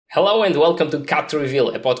Hello and welcome to Cut to Reveal,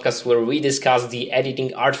 a podcast where we discuss the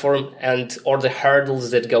editing art form and or the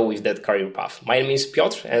hurdles that go with that career path. My name is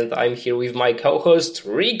Piotr and I'm here with my co-host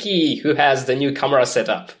Ricky, who has the new camera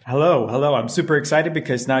setup. Hello. I'm super excited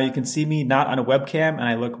because now you can see me not on a webcam and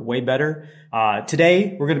I look way better.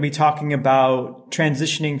 Today, we're going to be talking about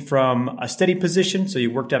transitioning from a steady position, so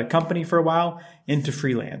you worked at a company for a while, into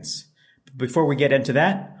freelance. Before we get into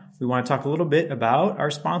that, we want to talk a little bit about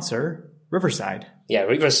our sponsor, Riverside. Yeah,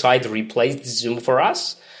 Riverside replaced Zoom for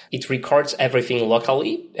us. It records everything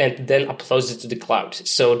locally and then uploads it to the cloud.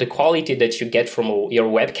 So the quality that you get from your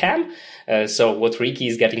webcam, so what Ricky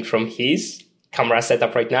is getting from his camera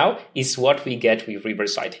setup right now, is what we get with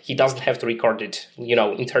Riverside. He doesn't have to record it,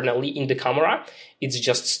 internally in the camera. It's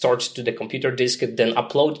just stored to the computer disk, then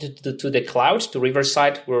uploaded to the cloud, to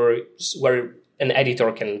Riverside, where an editor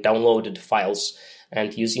can download the files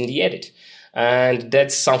and use in the edit. And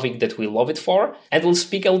that's something that we love it for. And we'll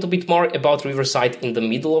speak a little bit more about Riverside in the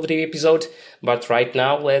middle of the episode. But right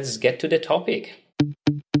now, let's get to the topic.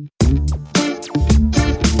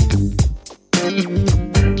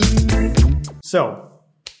 So,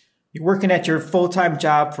 you're working at your full-time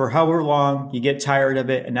job for however long, you get tired of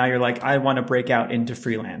it, and now you're like, I want to break out into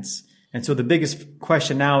freelance. And so the biggest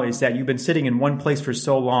question now is that you've been sitting in one place for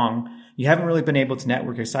so long, you haven't really been able to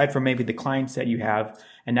network aside from maybe the clients that you have.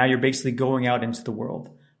 And now you're basically going out into the world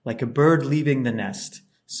like a bird leaving the nest.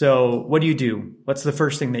 So what do? What's the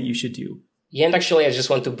first thing that you should do? Yeah, and actually, I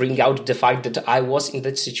just want to bring out the fact that I was in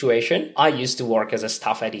that situation. I used to work as a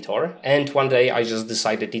staff editor. And one day I just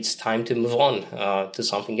decided it's time to move on to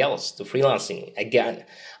something else, to freelancing again.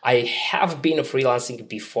 I have been freelancing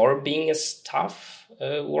before being a staff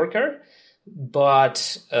worker.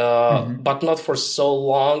 But not for so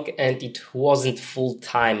long, and it wasn't full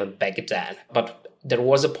time back then. But there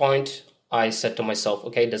was a point I said to myself,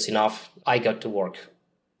 okay, that's enough. I got to work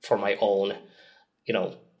for my own,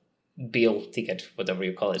 bill, ticket, whatever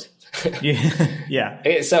you call it.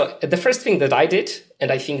 Yeah. So the first thing that I did,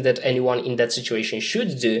 and I think that anyone in that situation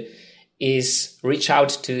should do, is reach out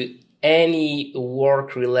to any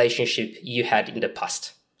work relationship you had in the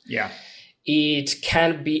past. Yeah. It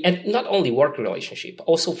can be, and not only work relationship,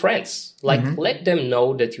 also friends. Let them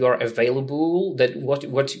know that you are available, that what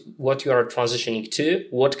you are transitioning to,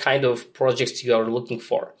 what kind of projects you are looking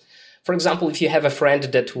for. For example, if you have a friend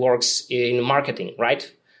that works in marketing,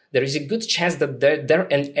 right? There is a good chance that their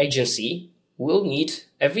agency will need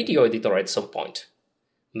a video editor at some point.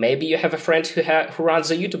 Maybe you have a friend who runs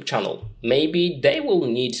a YouTube channel. Maybe they will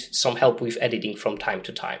need some help with editing from time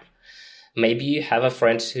to time. Maybe you have a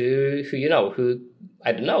friend who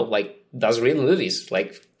I don't know, does real movies.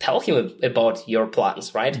 Tell him about your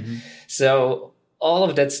plans, right? Mm-hmm. So all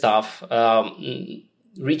of that stuff,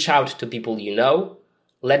 reach out to people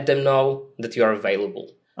let them know that you are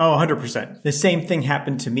available. Oh, 100%. The same thing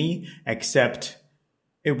happened to me, except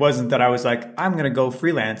it wasn't that I was like, I'm going to go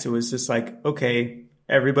freelance. It was just like, okay,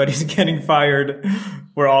 everybody's getting fired.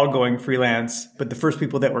 We're all going freelance. But the first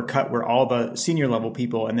people that were cut were all the senior level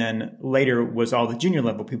people. And then later was all the junior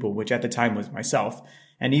level people, which at the time was myself.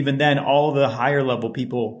 And even then, all the higher level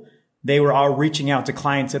people, they were all reaching out to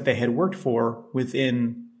clients that they had worked for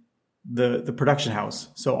within the production house.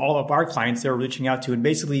 So all of our clients they were reaching out to, and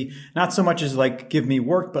basically not so much as give me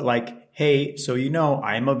work, but hey, so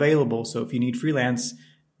I am available. So if you need freelance,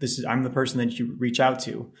 I'm the person that you reach out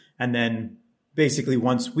to. And then basically,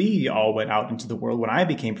 once we all went out into the world, when I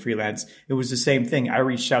became freelance, it was the same thing. I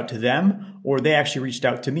reached out to them, or they actually reached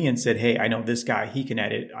out to me and said, hey, I know this guy, he can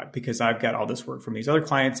edit because I've got all this work from these other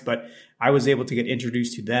clients. But I was able to get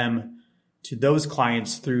introduced to those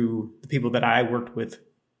clients through the people that I worked with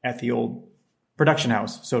at the old production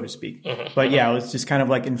house, so to speak. Mm-hmm. But yeah, it was just kind of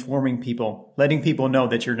informing people, letting people know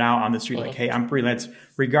that you're now on the street, hey, I'm freelance,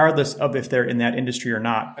 regardless of if they're in that industry or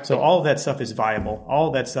not. So all of that stuff is viable. All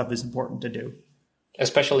of that stuff is important to do.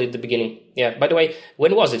 Especially at the beginning. Yeah. By the way,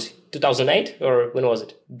 when was it? 2008 or when was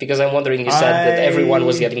it? Because I'm wondering, you said that everyone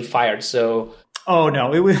was getting fired. So. Oh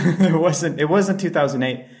no, it wasn't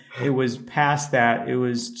 2008. It was past that. It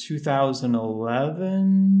was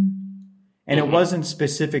 2011. And it wasn't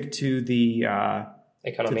specific to the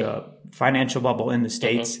economy, to the financial bubble in the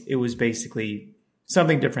States. Mm-hmm. It was basically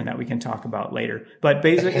something different that we can talk about later. But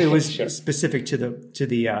basically, it was sure. Specific to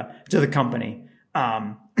the company.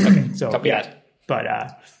 Okay, so copy that. But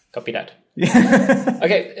copy that.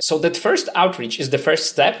 Okay, so that first outreach is the first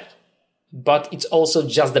step, but it's also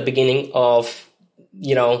just the beginning of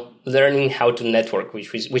learning how to network,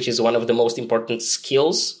 which is one of the most important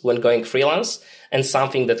skills when going freelance, and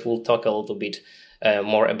something that we'll talk a little bit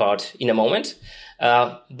more about in a moment.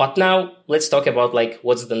 But now let's talk about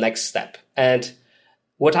what's the next step. And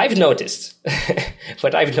what I've noticed, and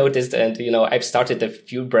I've started a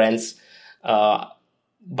few brands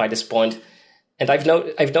by this point, and I've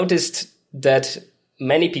noticed that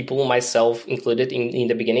many people, myself included, in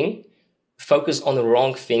the beginning, focus on the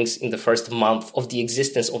wrong things in the first month of the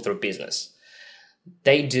existence of their business.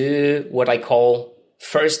 They do what I call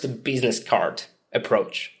first business card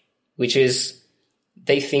approach, which is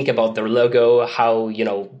they think about their logo, how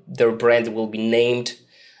their brand will be named,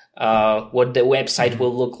 what the website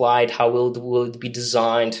will look like, how will it be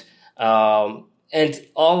designed, and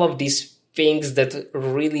all of these things that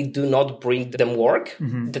really do not bring them work.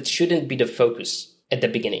 That shouldn't be the focus at the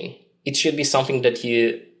beginning. It should be something that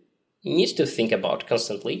you need to think about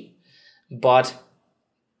constantly, but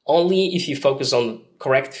only if you focus on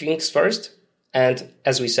correct things first. And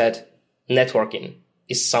as we said, networking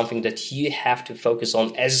is something that you have to focus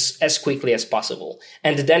on as quickly as possible.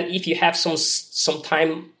 And then if you have some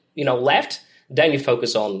time, left, then you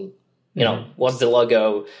focus on, what's the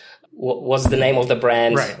logo, what's the name of the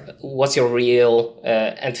brand, right, what's your reel,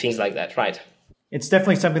 and things like that, right? It's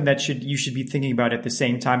definitely something that you should be thinking about at the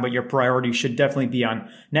same time, but your priority should definitely be on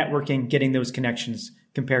networking, getting those connections,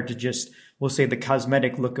 compared to just, we'll say, the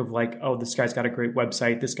cosmetic look of like, oh, this guy's got a great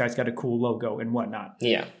website, this guy's got a cool logo and whatnot.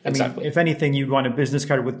 Yeah, exactly. I mean, if anything, you'd want a business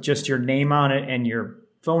card with just your name on it and your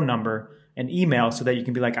phone number and email, so that you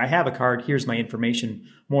can be like, I have a card, here's my information,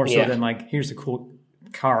 more so than like, here's a cool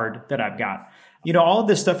card that I've got. All of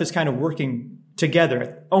this stuff is kind of working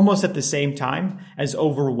together almost at the same time, as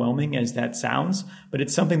overwhelming as that sounds, but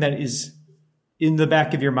it's something that is in the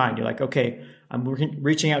back of your mind. You're like, okay, I'm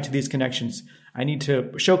reaching out to these connections. I need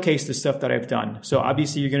to showcase the stuff that I've done. So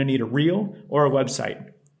obviously you're going to need a reel or a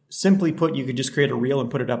website. Simply put, you could just create a reel and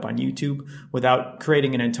put it up on YouTube without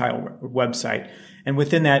creating an entire website. And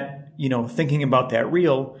within that, thinking about that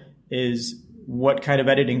reel is, what kind of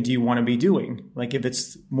editing do you want to be doing? Like if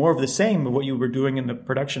it's more of the same of what you were doing in the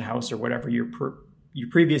production house or whatever, your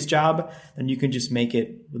previous job, then you can just make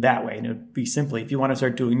it that way. And it'd be simply, if you want to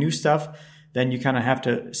start doing new stuff, then you kind of have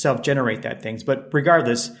to self-generate that things. But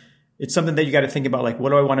regardless, it's something that you got to think about, like, what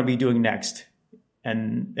do I want to be doing next?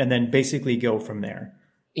 And then basically go from there.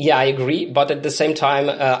 Yeah, I agree. But at the same time,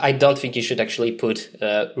 I don't think you should actually put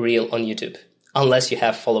reel on YouTube unless you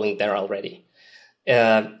have following there already.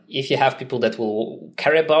 If you have people that will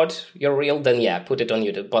care about your reel, then put it on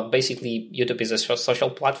YouTube. But basically, YouTube is a social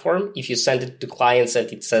platform. If you send it to clients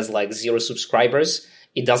and it says like 0 subscribers,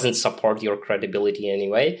 it doesn't support your credibility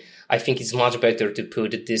anyway. I think it's much better to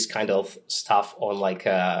put this kind of stuff on like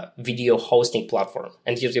a video hosting platform.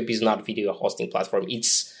 And YouTube is not a video hosting platform.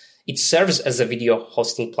 It serves as a video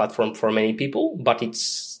hosting platform for many people, but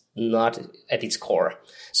it's not at its core.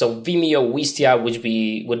 So Vimeo, Wistia would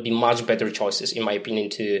be much better choices, in my opinion,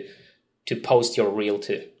 to post your reel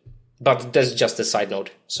to. But that's just a side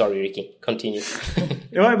note. Sorry, Ricky. Continue.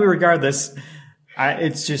 Regardless,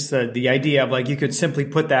 it's just the idea of like, you could simply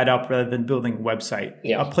put that up rather than building a website.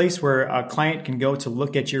 Yeah. A place where a client can go to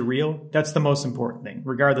look at your reel. That's the most important thing,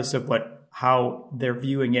 regardless of how they're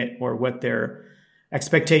viewing it or what their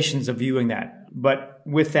expectations of viewing that. But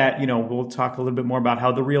with that, we'll talk a little bit more about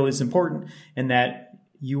how the reel is important, and that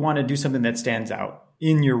you want to do something that stands out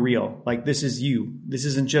in your reel. Like, this is you. This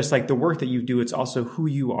isn't just like the work that you do. It's also who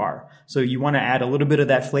you are. So you want to add a little bit of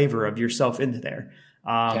that flavor of yourself into there.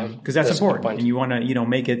 Because that's important. And you want to,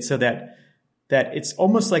 make it so that it's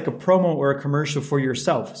almost like a promo or a commercial for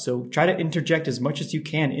yourself. So try to interject as much as you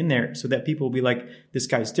can in there so that people will be like, this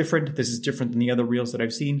guy's different. This is different than the other reels that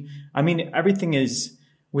I've seen. I mean, everything is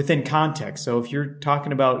within context. So if you're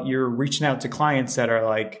talking about, you're reaching out to clients that are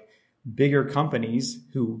like bigger companies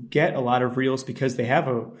who get a lot of reels because they have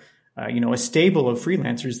a stable of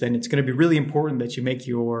freelancers, then it's going to be really important that you make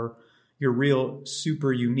your reel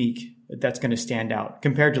super unique. That's going to stand out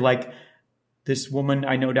compared to like this woman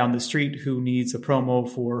I know down the street who needs a promo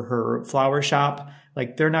for her flower shop.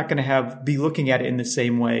 Like, they're not going to be looking at it in the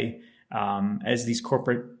same way as these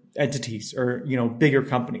corporate entities or, bigger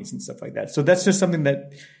companies and stuff like that. So that's just something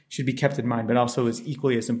that should be kept in mind, but also is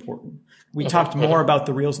equally as important. We talked more about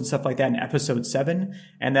the reels and stuff like that in episode 7,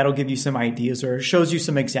 and that'll give you some ideas or shows you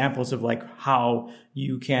some examples of like how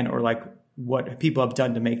you can, or like what people have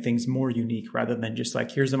done to make things more unique rather than just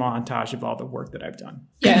like, here's a montage of all the work that I've done.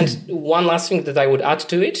 Yeah. And one last thing that I would add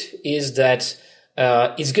to it is that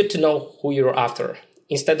it's good to know who you're after.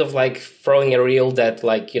 Instead of like throwing a reel that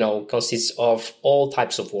consists of all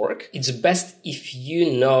types of work, it's best if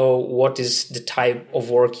you know what is the type of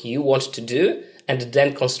work you want to do and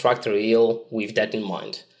then construct a reel with that in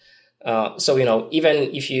mind. So even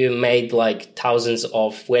if you made like thousands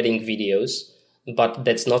of wedding videos, but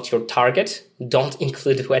that's not your target, don't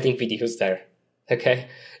include wedding videos there. Okay,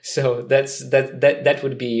 so that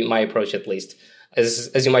would be my approach at least.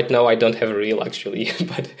 As you might know, I don't have a reel actually,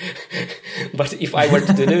 but if I were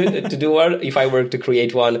to do one, if I were to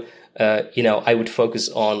create one, I would focus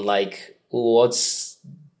on like what's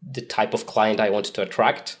the type of client I want to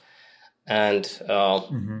attract, and I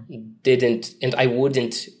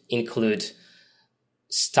wouldn't include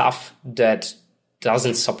stuff that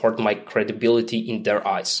doesn't support my credibility in their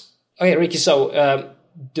eyes. Okay, Ricky. So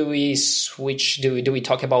do we switch? Do we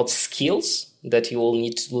talk about skills that you will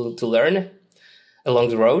need to learn along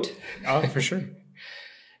the road? Oh, for sure.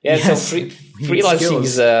 Yeah. Yes, so freelancing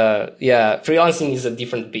is a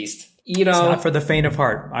different beast. It's not for the faint of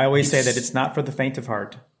heart. I always say that it's not for the faint of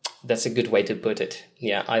heart. That's a good way to put it.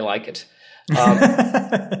 Yeah, I like it.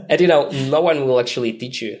 And no one will actually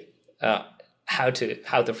teach you how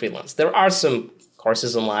to freelance. There are some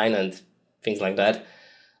courses online and things like that,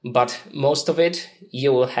 but most of it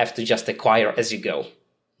you will have to just acquire as you go.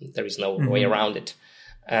 There is no way around it.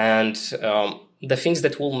 And the things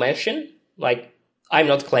that we'll mention, like, I'm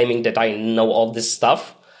not claiming that I know all this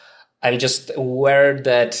stuff. I'm just aware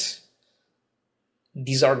that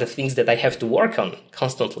these are the things that I have to work on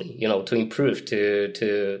constantly, to improve,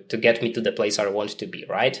 to get me to the place I want to be,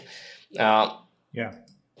 right? Yeah.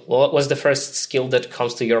 What was the first skill that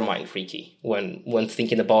comes to your mind, Ricky, when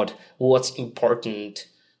thinking about what's important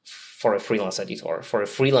for a freelance editor, for a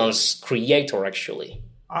freelance creator, actually?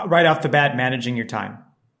 Right off the bat, managing your time.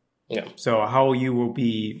 Yeah. So how you will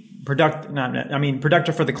be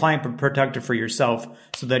productive for the client, but productive for yourself,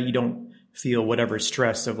 so that you don't feel whatever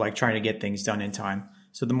stress of like trying to get things done in time.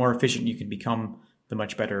 So the more efficient you can become, the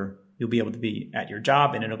much better you'll be able to be at your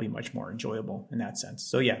job, and it'll be much more enjoyable in that sense.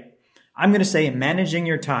 So yeah, I'm going to say managing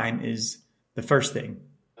your time is the first thing.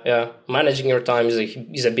 Yeah, managing your time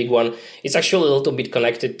is a big one. It's actually a little bit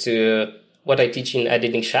connected to what I teach in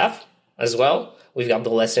Editing Chef as well. We've got the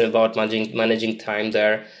lesson about managing time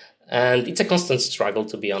there. And it's a constant struggle,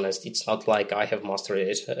 to be honest. It's not like I have mastered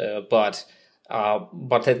it, but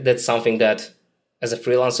that's something that as a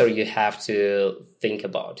freelancer you have to think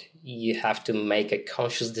about. You have to make a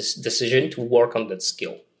conscious decision to work on that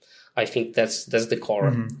skill. I think that's the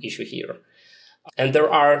core issue here. And there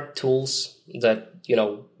are tools that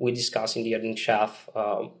we discuss in the Editing Chef,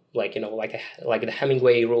 like the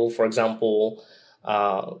Hemingway rule, for example.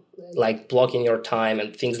 Like blocking your time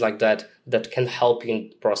and things like that can help you in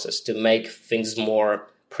the process to make things more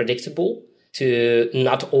predictable, to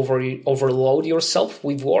not overload yourself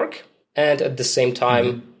with work, and at the same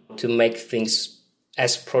time to make things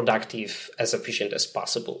as productive, as efficient as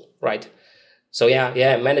possible, right? So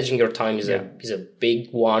yeah, managing your time is a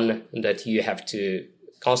big one that you have to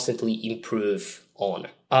constantly improve on.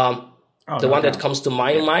 The one that comes to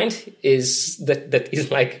my mind is that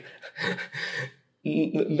is like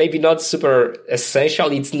maybe not super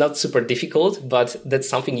essential. It's not super difficult, but that's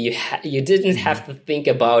something you didn't have to think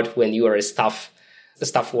about when you were a staff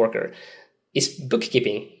worker. Is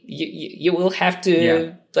bookkeeping. You will have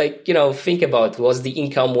to think about what's the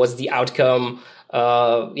income, what's the outcome,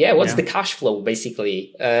 what's the cash flow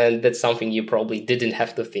basically, and that's something you probably didn't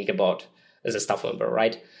have to think about as a staff member,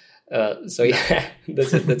 right? That's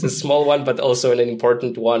a small one, but also an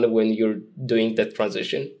important one when you're doing that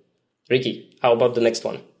transition. Ricky, how about the next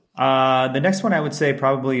one? The next one I would say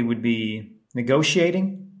probably would be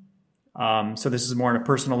negotiating. So this is more on a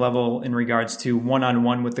personal level in regards to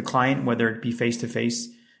one-on-one with the client, whether it be face-to-face,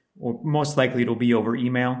 or most likely it'll be over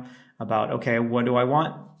email about, okay, what do I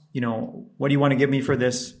want? What do you want to give me for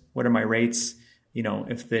this? What are my rates?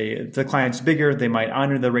 If the client's bigger, they might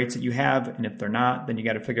honor the rates that you have. And if they're not, then you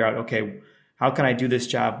got to figure out, okay, how can I do this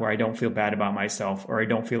job where I don't feel bad about myself, or I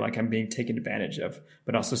don't feel like I'm being taken advantage of,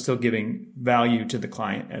 but also still giving value to the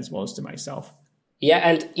client as well as to myself. Yeah,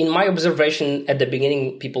 and in my observation, at the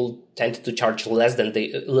beginning, people tend to charge less than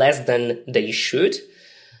they should,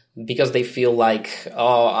 because they feel like,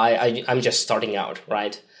 I'm just starting out,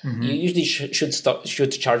 right? Mm-hmm. You usually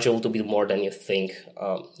should charge a little bit more than you think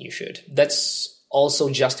you should. That's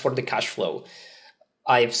also just for the cash flow.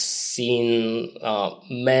 I've seen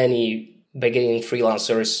many beginning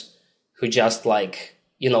freelancers who just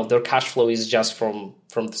their cash flow is just from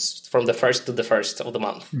the first to the first of the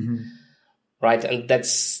month. Mm-hmm. Right? And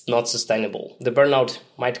that's not sustainable. The burnout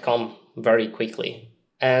might come very quickly.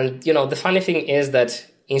 And, the funny thing is that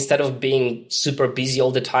instead of being super busy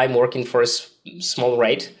all the time working for a small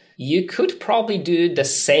rate, you could probably do the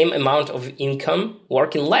same amount of income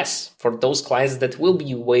working less for those clients that will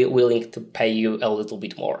be willing to pay you a little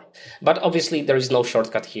bit more. But obviously there is no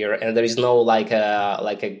shortcut here, and there is no like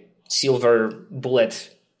a silver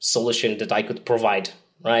bullet solution that I could provide,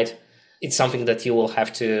 right? It's something that you will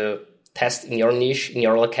have to test in your niche, in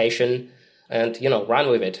your location, and, run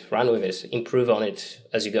with it, improve on it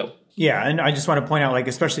as you go. Yeah, and I just want to point out, like,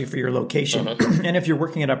 especially for your location, and if you're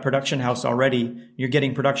working at a production house already, you're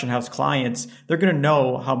getting production house clients, they're going to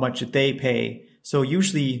know how much they pay. So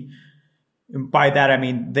usually by that, I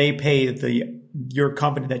mean, they pay your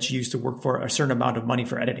company that you used to work for a certain amount of money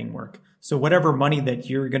for editing work. So whatever money that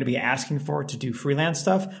you're going to be asking for to do freelance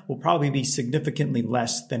stuff will probably be significantly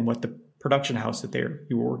less than what the production house that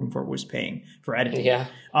you were working for was paying for editing. Yeah.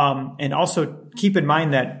 And also keep in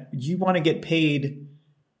mind that you want to get paid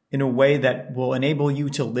in a way that will enable you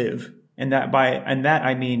to live. And that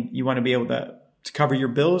I mean, you want to be able to cover your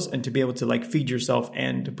bills and to be able to like feed yourself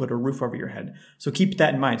and to put a roof over your head. So keep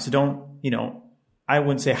that in mind. So don't, I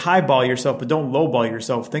wouldn't say highball yourself, but don't lowball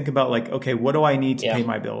yourself. Think about like, okay, what do I need to pay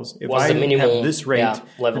my bills? If What's I the minimal, have this rate,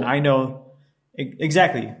 level? and I know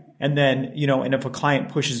exactly. And then, and if a client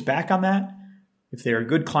pushes back on that, if they're a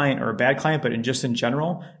good client or a bad client, but in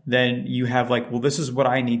general, then you have like, well, this is what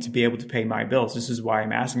I need to be able to pay my bills. This is why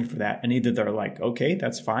I'm asking for that. And either they're like, okay,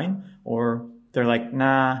 that's fine. Or they're like,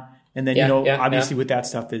 nah. And then, obviously with that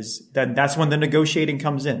stuff that's when the negotiating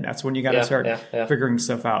comes in. That's when you got to start figuring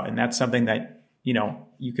stuff out. And that's something that,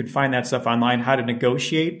 you can find that stuff online, how to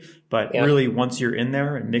negotiate. But really, once you're in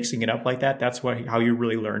there and mixing it up like that, that's how you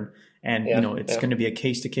really learn. And, it's going to be a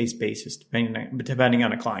case-to-case basis depending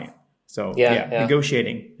on a client. So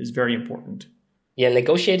negotiating is very important. Yeah,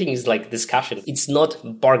 negotiating is like discussion. It's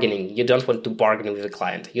not bargaining. You don't want to bargain with a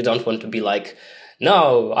client. You don't want to be like,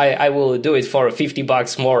 no, I will do it for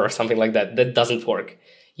 $50 more or something like that. That doesn't work.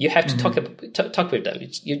 You have to talk with them.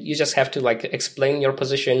 You just have to like explain your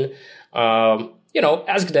position.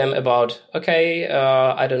 Ask them about, okay,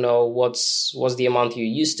 I don't know, what's the amount you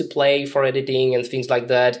used to pay for editing and things like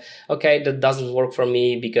that. Okay, that doesn't work for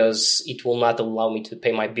me because it will not allow me to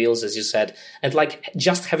pay my bills, as you said. And like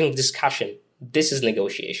just having discussion. This is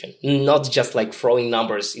negotiation, not just like throwing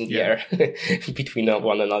numbers in the air between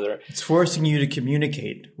one another. It's forcing you to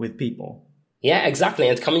communicate with people. Yeah, exactly.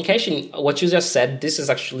 And communication, what you just said, this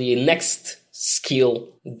is actually a next skill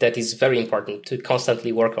that is very important to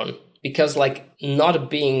constantly work on. Because like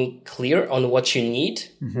not being clear on what you need,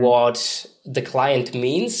 what the client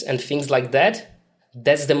means and things like that,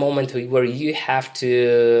 that's the moment where you have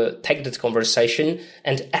to take that conversation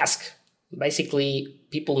and ask. Basically,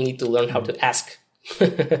 people need to learn how to ask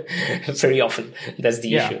very often. That's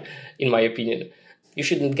the issue, in my opinion. You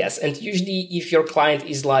shouldn't guess. And usually if your client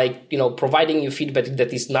is like, providing you feedback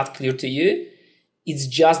that is not clear to you, it's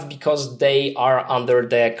just because they are under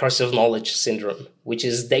the curse of knowledge syndrome, which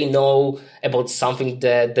is they know about something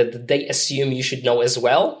that they assume you should know as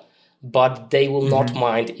well, but they will not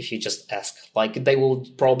mind if you just ask. Like they will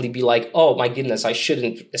probably be like, oh my goodness, I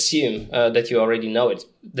shouldn't assume that you already know it.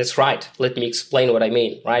 That's right. Let me explain what I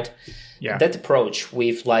mean, right? Yeah. That approach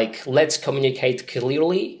with like, let's communicate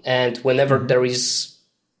clearly. And whenever there is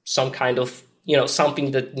some kind of,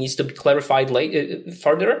 something that needs to be clarified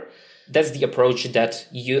further, that's the approach that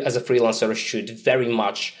you as a freelancer should very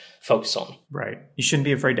much focus on. Right. You shouldn't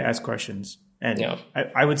be afraid to ask questions. And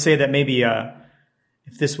I would say that maybe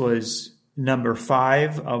if this was number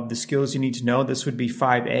 5 of the skills you need to know, this would be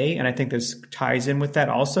 5A. And I think this ties in with that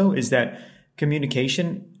also, is that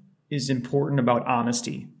communication is important about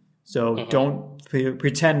honesty. So don't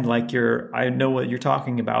pretend like I know what you're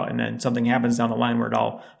talking about, and then something happens down the line where it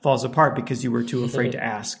all falls apart because you were too afraid to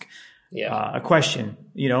ask a question.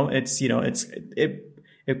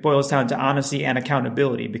 It boils down to honesty and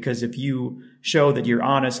accountability, because if you show that you're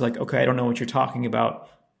honest, like, okay, I don't know what you're talking about,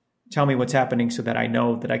 tell me what's happening so that I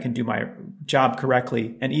know that I can do my job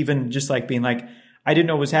correctly. And even just like being like, I didn't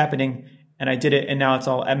know what was happening and I did it and now it's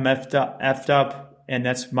all effed up and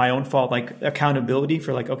that's my own fault. Like accountability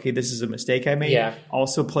for like, okay, this is a mistake I made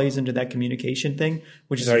also plays into that communication thing,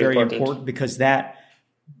 which is very important because that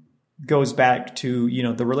goes back to,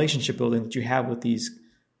 the relationship building that you have with these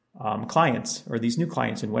clients or these new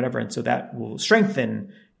clients and whatever. And so that will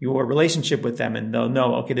strengthen your relationship with them, and they'll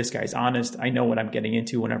know, okay, this guy's honest. I know what I'm getting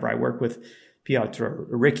into whenever I work with Piotr or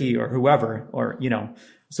Ricky or whoever, or,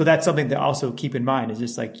 so that's something to also keep in mind, is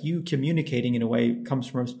just like you communicating in a way comes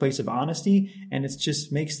from a place of honesty, and it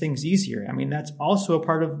just makes things easier. I mean, that's also a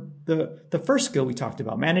part of the first skill we talked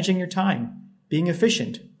about, managing your time, being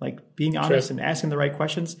efficient, like being honest and asking the right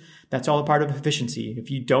questions. That's all a part of efficiency. If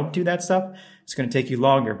you don't do that stuff, it's going to take you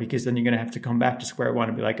longer, because then you're going to have to come back to square one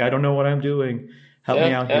and be like, I don't know what I'm doing. Help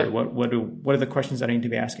me out here. What are the questions that I need to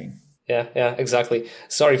be asking? Yeah, exactly.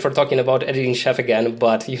 Sorry for talking about editing chef again,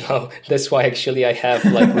 but that's why actually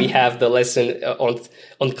we have the lesson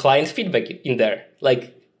on client feedback in there.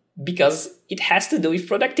 Like because it has to do with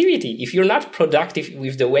productivity. If you're not productive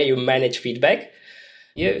with the way you manage feedback,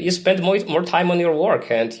 you spend more time on your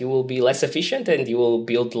work, and you will be less efficient, and you will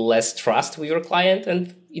build less trust with your client,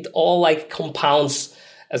 and it all like compounds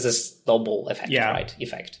as a snowball effect, right?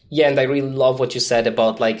 Yeah, and I really love what you said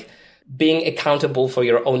about like being accountable for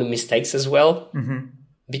your own mistakes as well.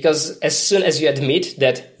 Because as soon as you admit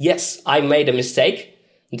that, yes, I made a mistake,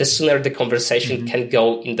 the sooner the conversation can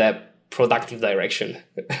go in the productive direction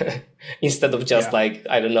instead of just like,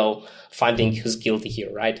 I don't know, finding who's guilty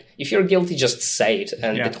here, right? If you're guilty, just say it,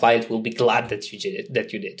 and the client will be glad that you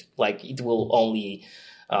did. Like, it will only,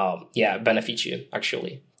 benefit you,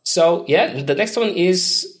 actually. So, the next one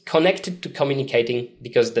is connected to communicating,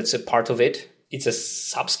 because that's a part of it. It's a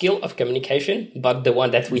sub-skill of communication, but the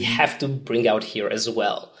one that we have to bring out here as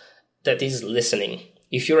well, that is listening.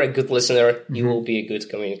 If you're a good listener, you will be a good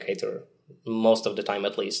communicator, most of the time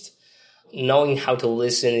at least. Knowing how to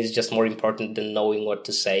listen is just more important than knowing what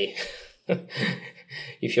to say.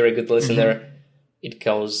 If you're a good listener, it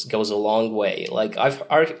goes a long way. Like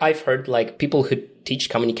I've heard like people who teach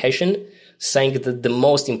communication saying that the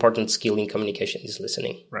most important skill in communication is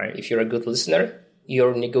listening. Right. If you're a good listener,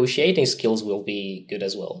 your negotiating skills will be good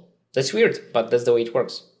as well. That's weird, but that's the way it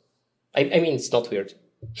works. I mean, it's not weird.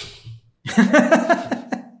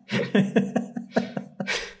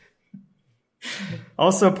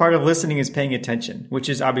 Also, part of listening is paying attention, which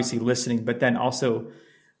is obviously listening, but then also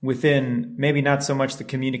within maybe not so much the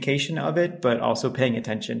communication of it, but also paying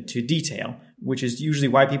attention to detail, which is usually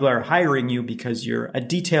why people are hiring you, because you're a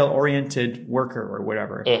detail-oriented worker or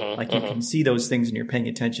whatever. You can see those things and you're paying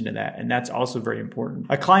attention to that. And that's also very important.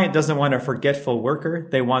 A client doesn't want a forgetful worker.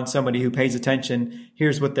 They want somebody who pays attention,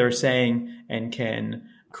 hears what they're saying, and can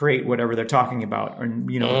create whatever they're talking about. And,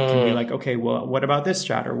 can be like, okay, well, what about this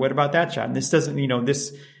shot? Or what about that shot? And this doesn't,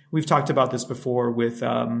 we've talked about this before with,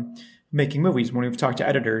 making movies, when we've talked to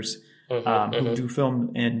editors who do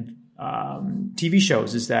film and TV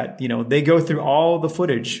shows, is that, they go through all the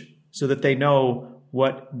footage so that they know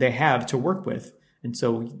what they have to work with. And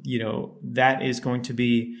so, that is going to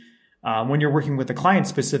be, when you're working with a client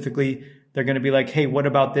specifically, they're going to be like, hey, what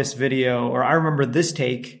about this video? Or I remember this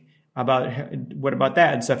take what about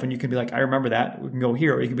that and stuff. And you can be like, I remember that. We can go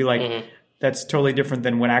here. Or you can be like, that's totally different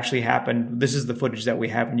than what actually happened. This is the footage that we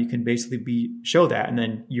have. And you can basically show that. And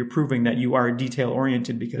then you're proving that you are detail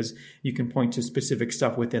oriented, because you can point to specific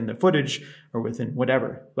stuff within the footage or within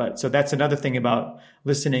whatever. But so that's another thing about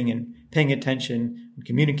listening and paying attention and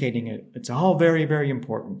communicating it. It's all very, very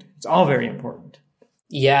important. It's all very important.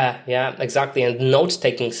 Yeah, exactly. And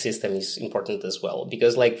note-taking system is important as well.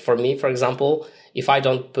 Because like for me, for example, if I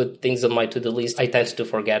don't put things on my to-do list, I tend to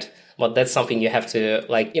forget. But that's something you have to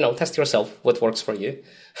test yourself, what works for you.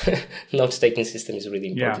 Note-taking system is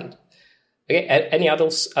really important. Yeah. Okay, any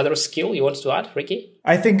other skill you want to add, Ricky?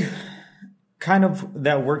 I think kind of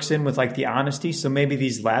that works in with like the honesty. So maybe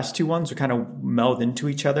these last two ones are kind of meld into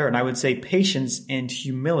each other. And I would say patience and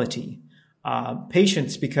humility.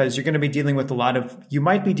 Patience, because you're going to be dealing with you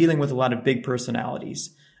might be dealing with a lot of big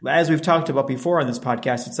personalities. As we've talked about before on this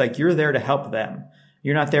podcast, it's like you're there to help them.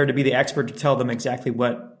 You're not there to be the expert to tell them exactly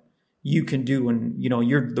what you can do and,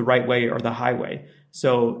 you're the right way or the highway.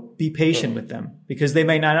 So be patient with them, because they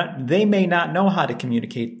may not know how to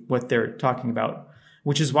communicate what they're talking about,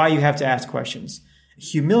 which is why you have to ask questions.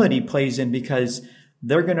 Humility plays in because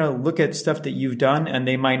they're going to look at stuff that you've done and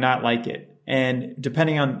they might not like it. And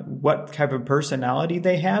depending on what type of personality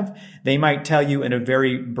they have, they might tell you in a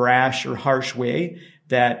very brash or harsh way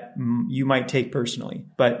that you might take personally.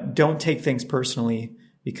 But don't take things personally,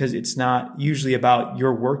 because it's not usually about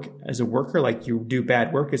your work as a worker. Like you do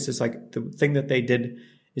bad work. It's just like the thing that they did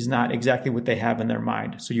is not exactly what they have in their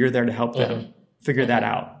mind. So you're there to help them figure that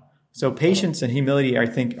out. So patience and humility, I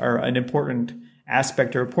think, are an important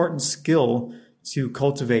aspect or important skill to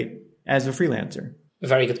cultivate as a freelancer.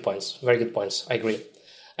 Very good points. I agree.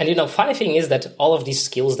 And funny thing is that all of these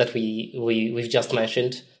skills that we've just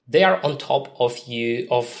mentioned, they are on top of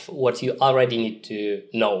what you already need to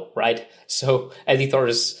know, right? So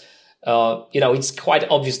editors, it's quite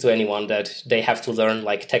obvious to anyone that they have to learn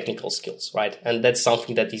like technical skills, right? And that's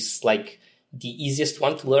something that is like the easiest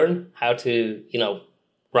one to learn, how to,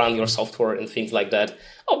 run your software and things like that.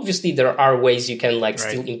 Obviously, there are ways you can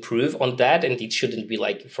still improve on that, and it shouldn't be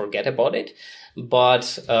forget about it.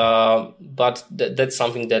 But that's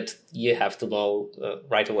something that you have to know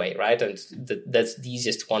right away, right? And that's the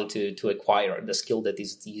easiest one to acquire, the skill that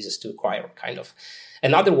is the easiest to acquire, kind of.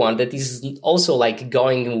 Another one that is also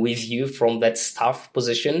going with you from that staff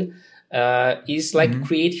position is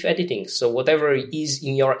creative editing. So whatever is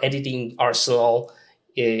in your editing arsenal,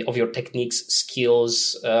 of your techniques,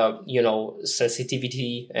 skills,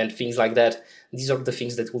 sensitivity and things like that. These are the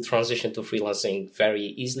things that will transition to freelancing very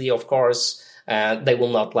easily, of course. They will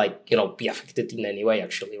not be affected in any way,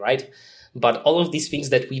 actually, right? But all of these things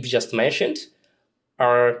that we've just mentioned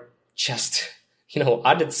are just,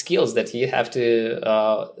 added skills that you have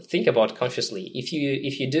to think about consciously. If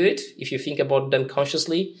you do it, if you think about them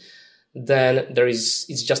consciously, then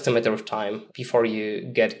it's just a matter of time before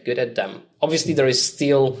you get good at them. Obviously, there is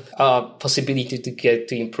still a possibility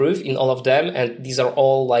to improve in all of them. And these are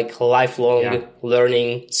all lifelong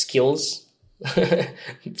learning skills.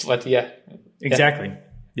 But yeah. Exactly.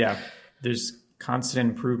 Yeah. There's constant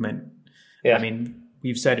improvement. Yeah. I mean,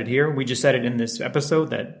 we've said it here. We just said it in this episode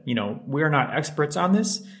that, we're not experts on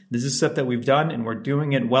this. This is stuff that we've done and we're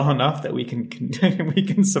doing it well enough that we can we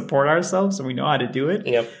can support ourselves and we know how to do it.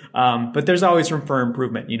 Yep. But there's always room for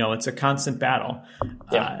improvement. It's a constant battle.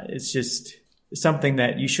 Yeah. It's just something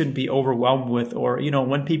that you shouldn't be overwhelmed with, or,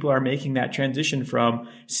 when people are making that transition from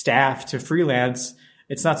staff to freelance,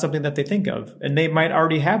 it's not something that they think of. And they might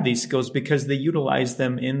already have these skills because they utilize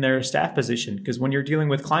them in their staff position. Because when you're dealing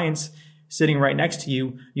with clients sitting right next to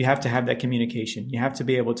you, you have to have that communication. You have to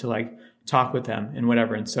be able to talk with them and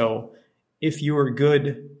whatever. And so if you are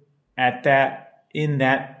good at that in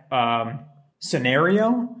that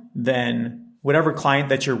scenario, then whatever client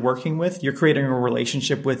that you're working with, you're creating a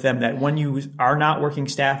relationship with them that when you are not working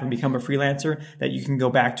staff and become a freelancer, that you can go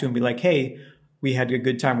back to and be like, hey, we had a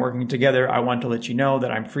good time working together. I want to let you know that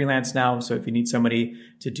I'm freelance now. So if you need somebody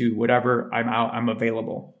to do whatever, I'm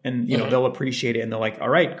available. And, they'll appreciate it. And they're like, all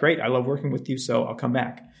right, great. I love working with you. So I'll come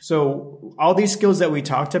back. So all these skills that we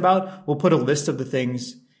talked about, we'll put a list of the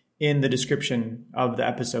things in the description of the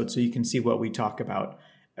episode so you can see what we talk about.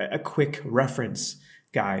 A quick reference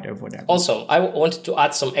guide of whatever. Also, I wanted to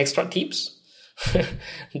add some extra tips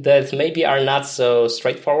that maybe are not so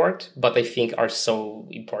straightforward, but I think are still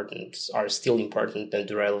important and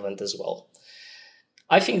relevant as well.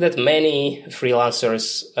 I think that many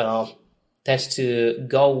freelancers tend to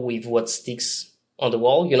go with what sticks on the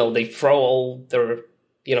wall. They throw all their,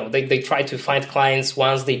 they try to find clients.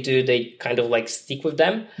 Once they do, they kind of stick with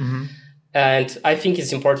them. Mm-hmm. And I think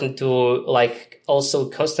it's important to also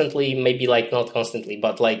constantly, maybe not constantly,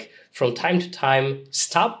 but from time to time,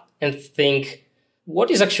 stop and think,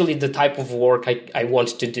 what is actually the type of work I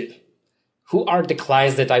want to do? Who are the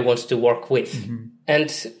clients that I want to work with? Mm-hmm.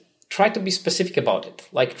 And try to be specific about it.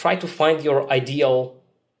 Try to find your ideal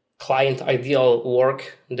client, ideal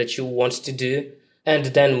work that you want to do, and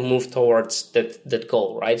then move towards that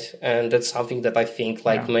goal, right? And that's something that I think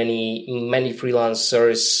many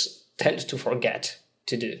freelancers tend to forget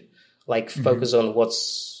to do. Focus on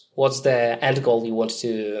what's the end goal you want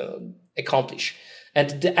to accomplish.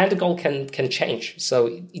 And the end goal can change.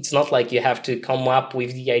 So it's not like you have to come up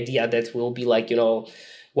with the idea that will be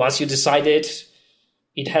once you decide it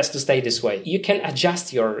has to stay this way. You can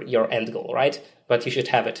adjust your end goal, right? But you should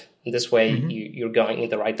have it. This way, you're going in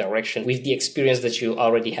the right direction with the experience that you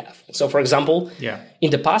already have. So, for example,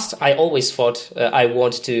 in the past, I always thought I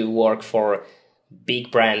want to work for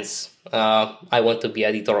big brands. I want to be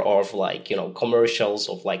editor of commercials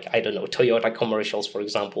of Toyota commercials, for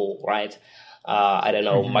example, right?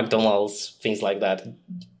 McDonald's, things like that.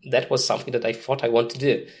 That was something that I thought I want to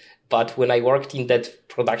do. But when I worked in that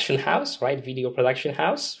production house, right, video production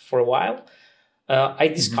house for a while, I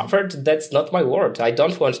discovered that's not my world. I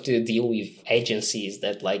don't want to deal with agencies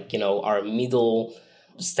that are middle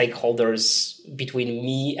stakeholders between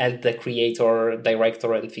me and the creator,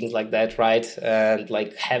 director, and things like that, right? And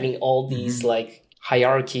having all these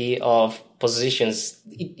hierarchy of positions,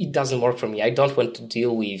 it doesn't work for me. I don't want to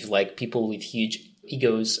deal with people with huge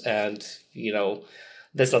egos, and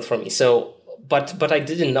that's not for me. So, but I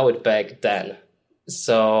didn't know it back then.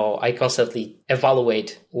 So I constantly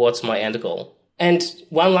evaluate what's my end goal. And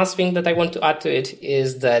one last thing that I want to add to it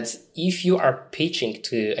is that if you are pitching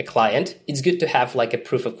to a client, it's good to have a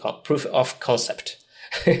proof of concept,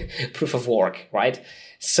 proof of work, right?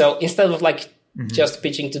 So instead of just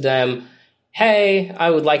pitching to them, hey, I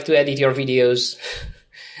would like to edit your videos,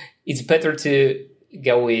 it's better to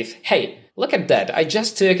go with, hey, look at that. I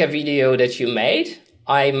just took a video that you made.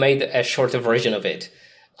 I made a shorter version of it.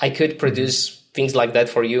 I could produce things like that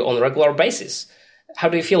for you on a regular basis. How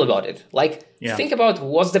do you feel about it? Think about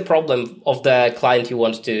what's the problem of the client you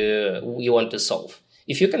want to solve.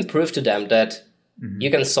 If you can prove to them that you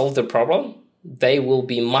can solve the problem, they will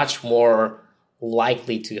be much more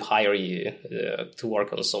likely to hire you to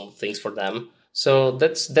work on some things for them. So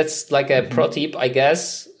that's like a pro tip, I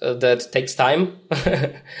guess, that takes time.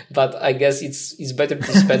 But I guess it's better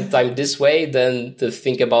to spend time this way than to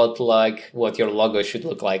think about like what your logo should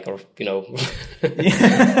look like, or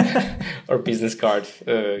or business card,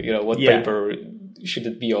 what paper should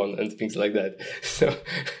it be on and things like that. So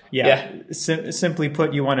simply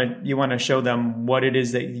put, you want to show them what it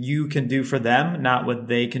is that you can do for them, not what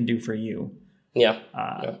they can do for you.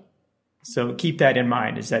 So keep that in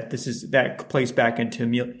mind, is that that plays back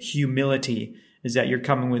into humility, is that you're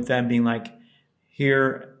coming with them being like,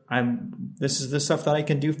 this is the stuff that I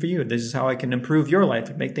can do for you. This is how I can improve your life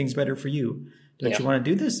and make things better for you. Don't you want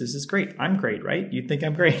to do this? This is great. I'm great, right? You think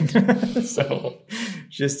I'm great. So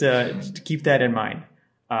just to keep that in mind.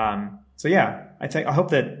 I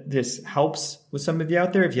hope that this helps with some of you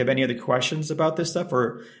out there. If you have any other questions about this stuff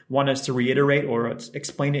or want us to reiterate or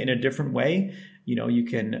explain it in a different way, you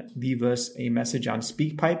can leave us a message on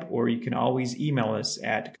SpeakPipe, or you can always email us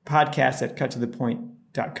at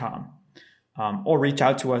podcast@cuttothepoint.com, or reach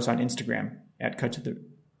out to us on Instagram at cut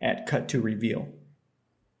to reveal.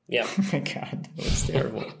 Yeah. Oh my God, that was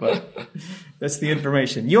terrible, but that's the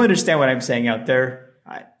information. You understand what I'm saying out there.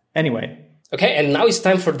 Anyway. Okay, and now it's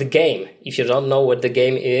time for the game. If you don't know what the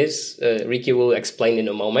game is, Ricky will explain in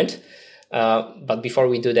a moment. But before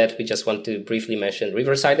we do that, we just want to briefly mention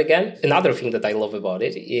Riverside again. Another thing that I love about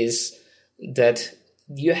it is that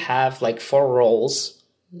you have like 4 roles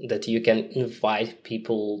that you can invite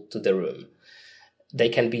people to the room. They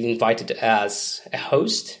can be invited as a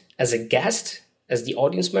host, as a guest, as the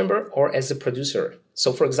audience member, or as a producer.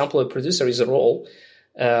 So, for example, a producer is a role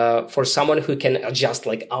for someone who can adjust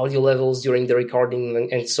like audio levels during the recording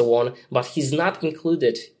and so on, but he's not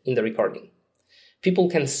included in the recording. People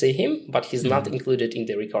can see him, but he's not included in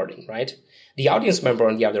the recording, right? The audience member,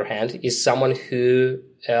 on the other hand, is someone who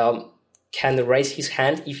can raise his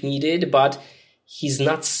hand if needed, but he's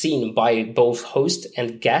not seen by both host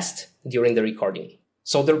and guest during the recording.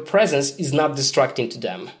 So their presence is not distracting to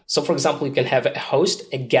them. So, for example, you can have a host,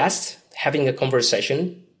 a guest, having a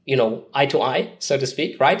conversation, eye to eye, so to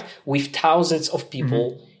speak, right? With thousands of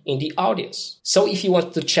people in the audience. So if you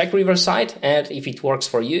want to check Riverside and if it works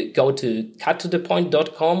for you, go to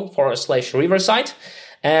cuttothepoint.com/Riverside.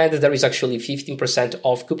 And there is actually 15%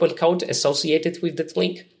 off coupon code associated with that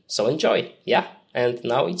link. So enjoy. Yeah. And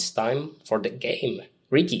now it's time for the game.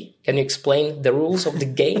 Ricky, can you explain the rules of the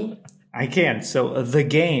game? I can. So the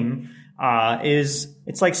game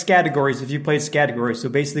it's like categories. If you played categories. So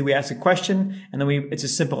basically we ask a question and then it's a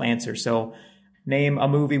simple answer. So name a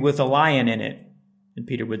movie with a lion in it. And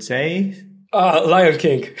Peter would say, Lion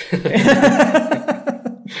King.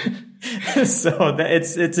 So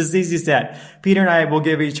it's as easy as that. Peter and I will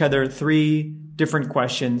give each other 3 different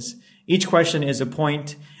questions. Each question is a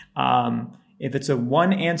point. If it's a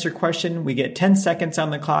 1 answer question, we get 10 seconds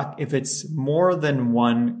on the clock. If it's more than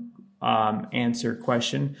 1 answer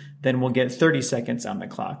question, then we'll get 30 seconds on the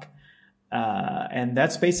clock. And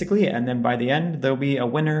that's basically it. And then by the end, there'll be a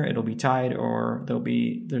winner. It'll be tied, or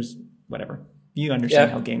there's whatever. You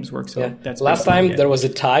understand how games work. So that's last time there was a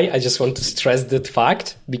tie. I just want to stress that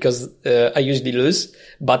fact because I usually lose,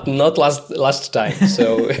 but not last time.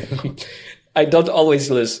 So I don't always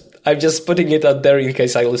lose. I'm just putting it out there in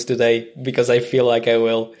case I lose today because I feel like I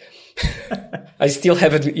will. I still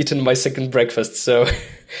haven't eaten my second breakfast, so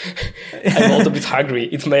I'm a little bit hungry.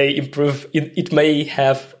 It may improve. It may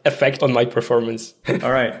have effect on my performance.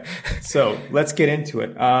 All right. So let's get into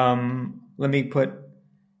it. Let me put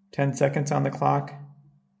 10 seconds on the clock.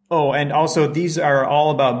 Oh, and also these are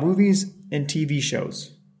all about movies and TV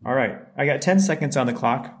shows. All right. I got 10 seconds on the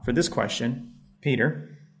clock for this question. Peter,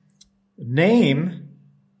 name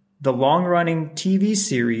the long-running TV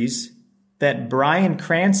series that Bryan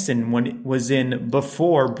Cranston was in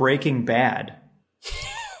before Breaking Bad.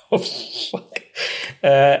 Oh, fuck.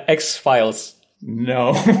 X-Files.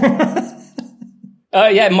 No.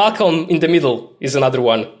 Malcolm in the Middle is another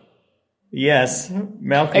one. Yes,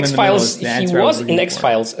 Malcolm X-Files, in the Middle. He was in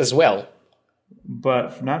X-Files as well.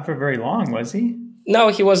 But not for very long, was he? No,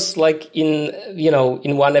 he was like in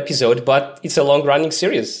 1 episode, but it's a long-running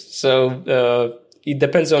series. So it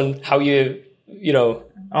depends on how you.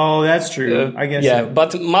 Oh, that's true. I guess. Yeah, so.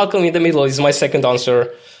 But Malcolm in the Middle is my second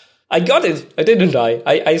answer. I got it. I didn't die.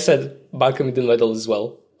 I said Malcolm in the Middle as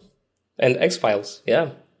well. And X-Files,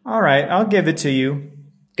 yeah. All right, I'll give it to you.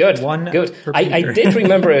 Good. Good. I did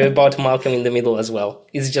remember about Malcolm in the Middle as well.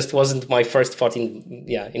 It just wasn't my first thought in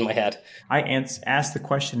my head. I asked the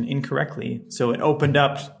question incorrectly, so it opened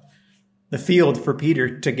up the field for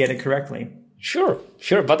Peter to get it correctly. Sure.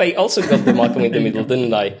 But I also got the Malcolm in the Middle,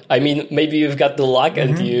 didn't I? I mean, maybe you've got the luck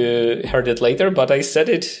and you heard it later, but I said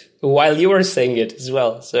it while you were saying it as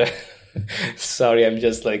well. So sorry, I'm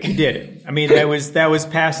just like... You did. I mean, that was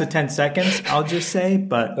past the 10 seconds, I'll just say,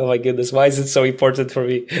 but... Oh my goodness, why is it so important for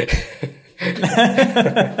me?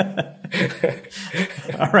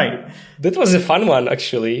 All right. That was a fun one,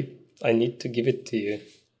 actually. I need to give it to you.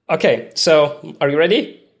 Okay, so are you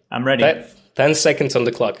ready? I'm ready. 10 seconds on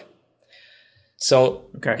the clock. So,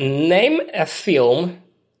 Name a film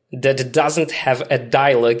that doesn't have a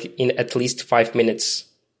dialogue in at least 5 minutes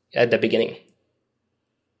at the beginning.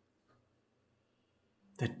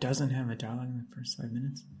 That doesn't have a dialogue in the first 5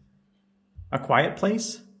 minutes? A Quiet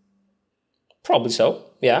Place? Probably so.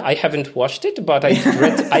 Yeah, I haven't watched it, but I've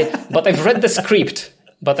read the script.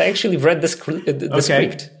 But I actually read the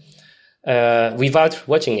script without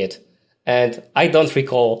watching it, and I don't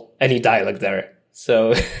recall any dialogue there.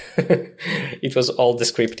 So it was all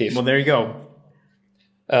descriptive. Well, there you go.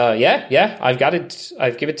 Yeah, I've got it.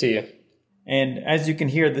 I've given it to you. And as you can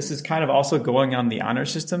hear, this is kind of also going on the honor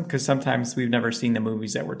system because sometimes we've never seen the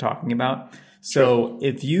movies that we're talking about. So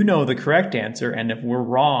if you know the correct answer and if we're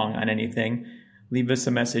wrong on anything, leave us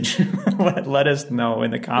a message. Let us know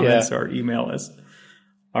in the comments or email us.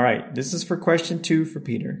 All right. This is for question 2 for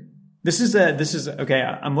Peter. This is okay.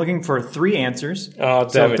 I'm looking for 3 answers. Oh, damn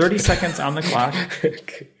so it. 30 seconds on the clock.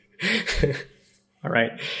 All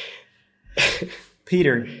right.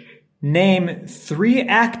 Peter, name 3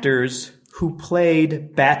 actors who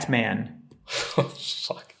played Batman. Oh,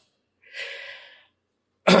 fuck.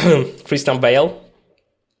 Christian Bale.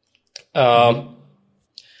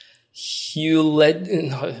 Hugh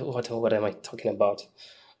what am I talking about?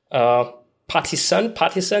 Pattison.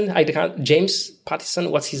 I can't. James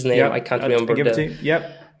Pattison. What's his name? Yep, I can't remember.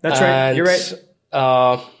 Yep, that's right. You're right.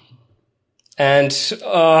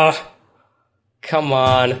 Come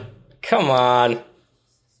on.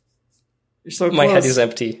 You're so close. My head is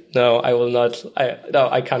empty. No, I will not.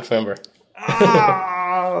 I can't remember.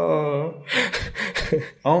 Oh.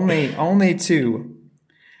 only 2.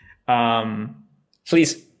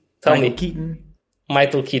 Please tell me.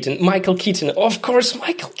 Michael Keaton. Of course,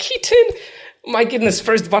 Michael Keaton. My goodness,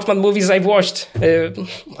 first Batman movies I've watched.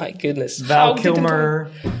 My goodness. Val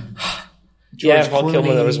Kilmer. Val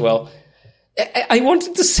Kilmer as well. I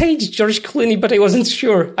wanted to say George Clooney, but I wasn't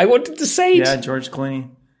sure. I wanted to say it. Yeah, George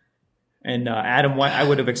Clooney. And Adam West, I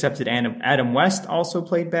would have accepted Adam West also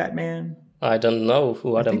played Batman. I don't know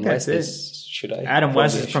who Adam West is. Should I? Adam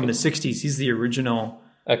West is from the 60s. He's the original.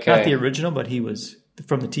 Okay. Not the original, but he was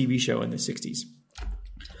from the TV show in the 60s.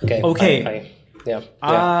 Okay.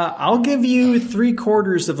 I'll give you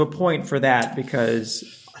 3/4 of a point for that because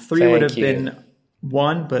 3 would have been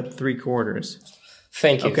 1, but 3/4.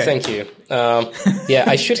 Thank you.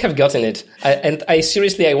 I should have gotten it. I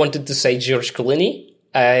seriously wanted to say George Clooney.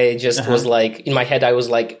 I just was like, in my head, I was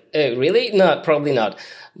like, really? No, probably not.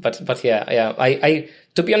 But yeah. I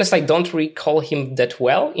to be honest, I don't recall him that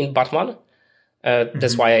well in Batman.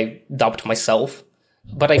 That's why I doubted myself.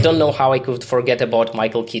 But I don't know how I could forget about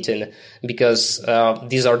Michael Keaton because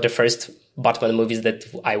these are the first Batman movies that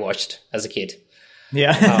I watched as a kid.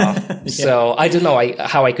 Yeah. So I don't know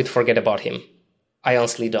how I could forget about him. I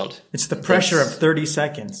honestly don't. It's the pressure of 30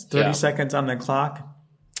 seconds. 30 seconds on the clock.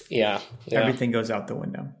 Yeah. Everything goes out the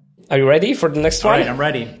window. Are you ready for the next one? All right, I'm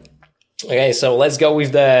ready. Okay, so let's go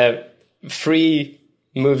with the 3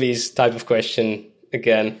 movies type of question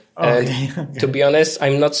again. Okay. To be honest,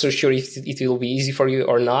 I'm not so sure if it will be easy for you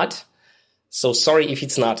or not. So sorry if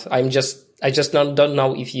it's not. I just don't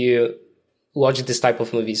know if you watch this type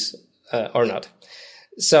of movies or not.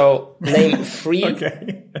 So name 3.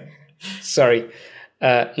 Okay. Sorry.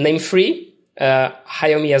 Name 3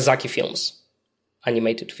 Hayao Miyazaki films,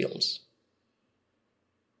 animated films.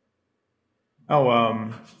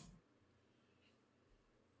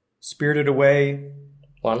 Spirited Away.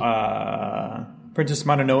 1. Princess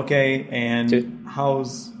Mononoke and 2.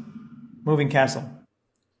 Howl's Moving Castle.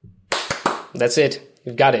 That's it.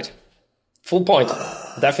 You've got it. Full point.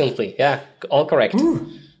 Definitely. Yeah. All correct. Ooh.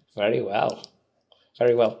 Very well.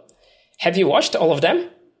 Have you watched all of them?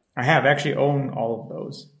 I have actually owned all of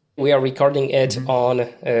those. We are recording it on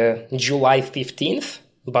July 15th.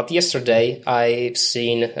 But yesterday I've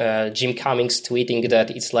seen Jim Cummings tweeting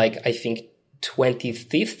that it's like, I think,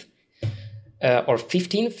 25th or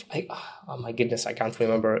 15th. Oh my goodness, I can't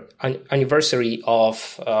remember. Anniversary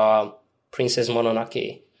of Princess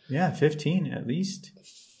Mononoke. Yeah, 15 at least.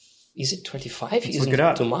 Is it 25? Isn't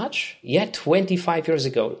it too much? Yeah, 25 years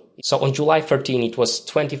ago. So on July 13, it was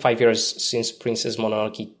 25 years since Princess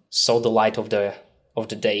Mononoke saw the light of the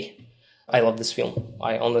day. I love this film.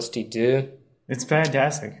 I honestly do. It's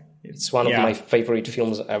fantastic. It's one of my favorite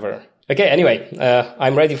films ever. Okay, anyway,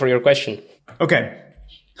 I'm ready for your question. Okay.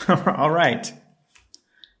 All right.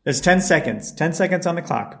 There's 10 seconds. 10 seconds on the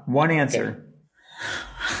clock. One answer.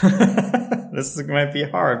 Okay. This might be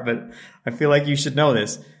hard, but I feel like you should know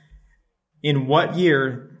this. In what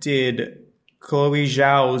year did Chloe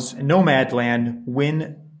Zhao's Nomadland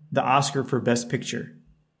win the Oscar for Best Picture?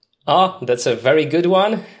 Oh, that's a very good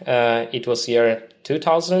one. It was year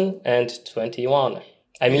 2021.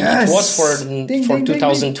 I mean, yes! It was for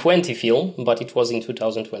 2020 film, but it was in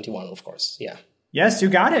 2021, of course. Yeah. Yes, you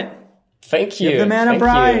got it. Thank you. Give the man a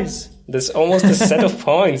prize. There's almost a set of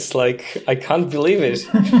points. Like, I can't believe it.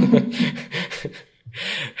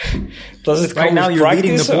 Does it come with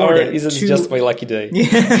practice, or is it just my lucky day?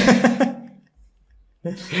 Yeah.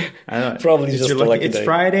 I don't know. Probably just a lucky day. It's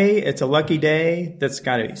Friday. It's a lucky day. That's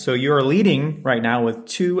got to be. So you're leading right now with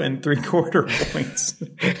 2 3/4 points.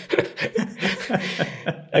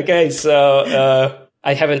 Okay, so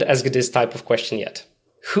I haven't asked this type of question yet.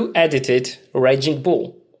 Who edited Raging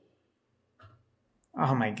Bull?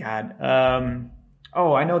 Oh my God.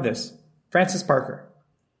 I know this. Francis Parker.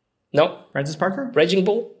 No. Francis Parker? Raging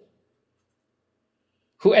Bull?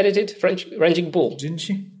 Who edited Raging Bull? Didn't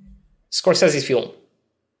she? Scorsese's film.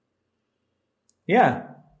 Yeah.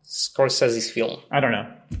 Scorsese's film. I don't know.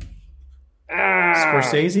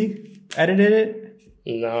 Scorsese edited it?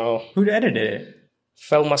 No. Who edited it?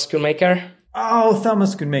 Thelma Schoonmaker. Oh, Thelma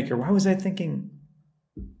Schoonmaker. Why was I thinking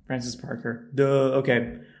Francis Parker?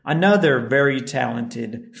 Okay. Another very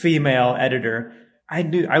talented female editor.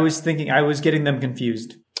 I was getting them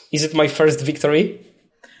confused. Is it my first victory?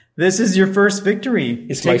 This is your first victory.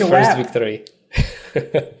 It's my first victory.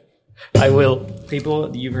 I will.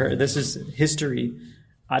 People, you've heard, this is history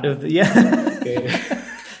out of the, yeah. Okay.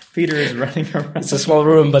 Peter is running around. It's a small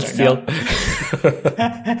room, but still.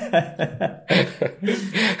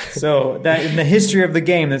 So that in the history of the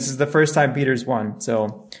game, this is the first time Peter's won.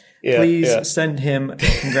 So please send him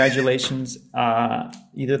congratulations,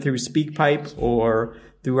 either through SpeakPipe or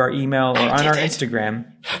through our email or on our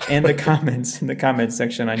Instagram and the comments in the comments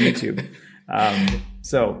section on YouTube.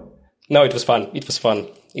 No, it was fun. It was fun.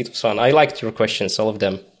 I liked your questions, all of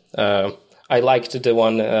them. I liked the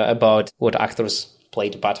one about what actors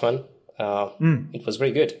played Batman. It was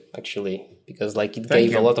very good, actually, because it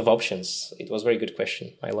gave a lot of options. It was a very good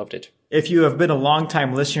question. I loved it. If you have been a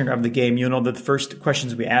long-time listener of the game, you'll know that the first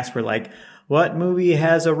questions we asked were like, what movie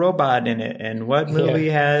has a robot in it? And what movie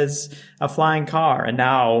has a flying car? And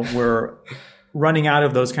now we're running out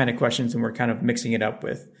of those kind of questions, and we're kind of mixing it up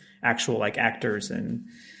with actual actors and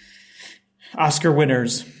Oscar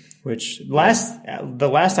winners, which the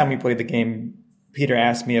last time we played the game, Peter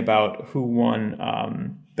asked me about who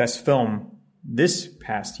won Best Film this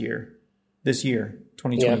year,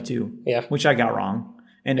 2022, which I got wrong.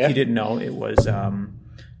 And if you didn't know, it was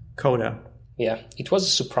Coda. Yeah, it was a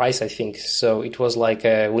surprise, I think. So it was like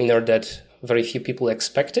a winner that very few people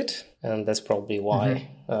expected, and that's probably why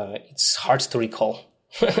it's hard to recall.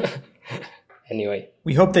 Anyway.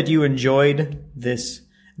 We hope that you enjoyed this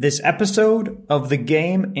episode of the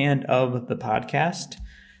game and of the podcast.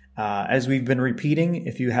 As we've been repeating,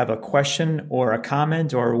 if you have a question or a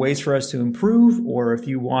comment or ways for us to improve, or if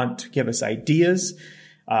you want to give us ideas,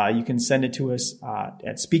 you can send it to us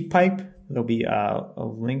at SpeakPipe. There'll be a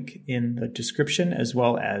link in the description, as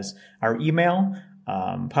well as our email,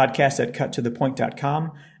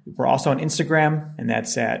 podcast@cuttothepoint.com. We're also on Instagram, and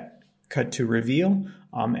that's at cuttoreveal,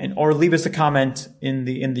 or leave us a comment in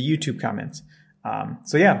the YouTube comments.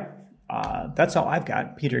 That's all I've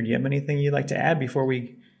got. Peter, do you have anything you'd like to add before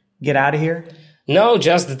we get out of here? No,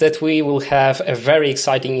 just that we will have a very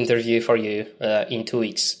exciting interview for you in 2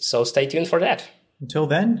 weeks. So stay tuned for that. Until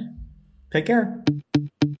then, take care.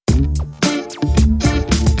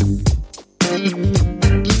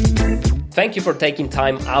 Thank you for taking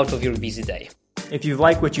time out of your busy day. If you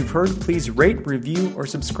like what you've heard, please rate, review, or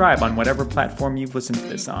subscribe on whatever platform you've listened to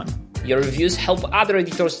this on. Your reviews help other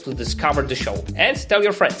editors to discover the show, and tell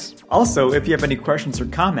your friends. Also, if you have any questions or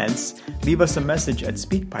comments, leave us a message at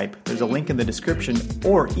SpeakPipe. There's a link in the description,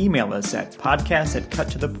 or email us at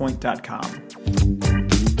podcast@cuttothepoint.com.